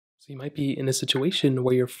So you might be in a situation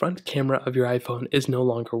where your front camera of your iPhone is no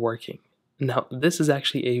longer working. Now, this is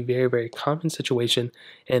actually a very common situation,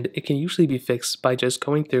 and it can usually be fixed by just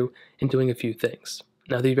going through and doing a few things.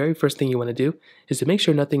 Now, the very first thing you want to do is to make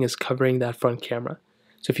sure nothing is covering that front camera.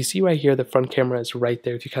 So if you see right here, the front camera is right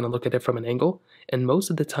there if you kind of look at it from an angle. And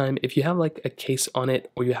most of the time, if you have like a case on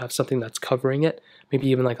it or you have something that's covering it, maybe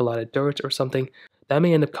even like a lot of dirt or something, that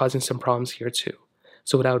may end up causing some problems here too.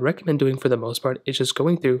 So what I would recommend doing for the most part is just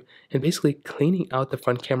going through and basically cleaning out the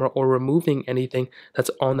front camera or removing anything that's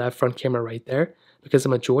on that front camera right there. Because the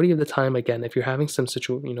majority of the time, again, if you're having some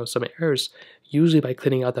some errors, usually by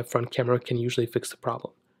cleaning out that front camera can usually fix the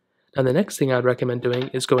problem. Now the next thing I'd recommend doing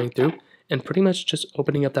is going through and pretty much just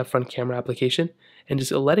opening up that front camera application and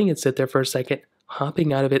just letting it sit there for a second,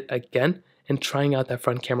 hopping out of it again, and trying out that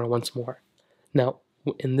front camera once more. Now,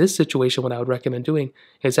 in this situation, what I would recommend doing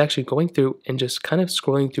is actually going through and just kind of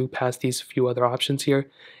scrolling through past these few other options here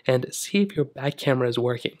and see if your back camera is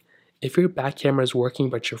working. If your back camera is working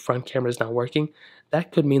but your front camera is not working,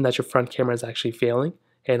 that could mean that your front camera is actually failing.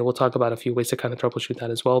 And we'll talk about a few ways to kind of troubleshoot that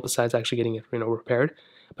as well, besides actually getting it repaired.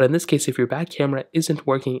 But in this case, if your back camera isn't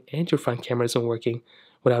working and your front camera isn't working,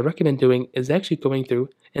 what I would recommend doing is actually going through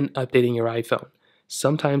and updating your iPhone.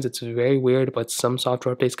 Sometimes it's very weird, but some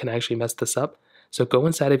software updates can actually mess this up. So go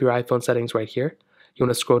inside of your iPhone settings right here. You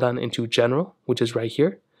want to scroll down into General, which is right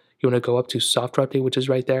here. You want to go up to Software Update, which is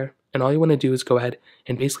right there. And all you want to do is go ahead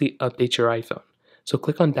and basically update your iPhone. So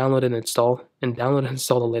click on Download and Install, and download and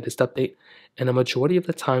install the latest update. And a majority of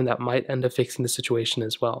the time, that might end up fixing the situation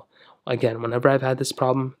as well. Again, whenever I've had this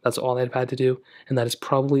problem, that's all I've had to do, and that is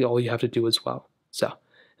probably all you have to do as well. So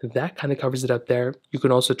that kind of covers it up there. You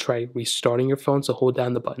can also try restarting your phone, so hold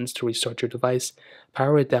down the buttons to restart your device,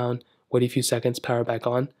 power it down, wait a few seconds, power back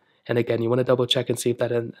on, and again, you want to double check and see if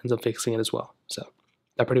that ends up fixing it as well. So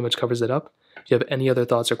that pretty much covers it up. If you have any other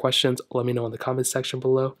thoughts or questions, let me know in the comments section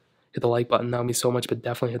below. Hit the like button, that would mean so much, but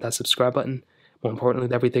definitely hit that subscribe button. More importantly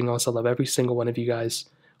than everything else, I love every single one of you guys.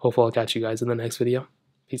 Hopefully I'll catch you guys in the next video.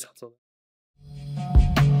 Peace out.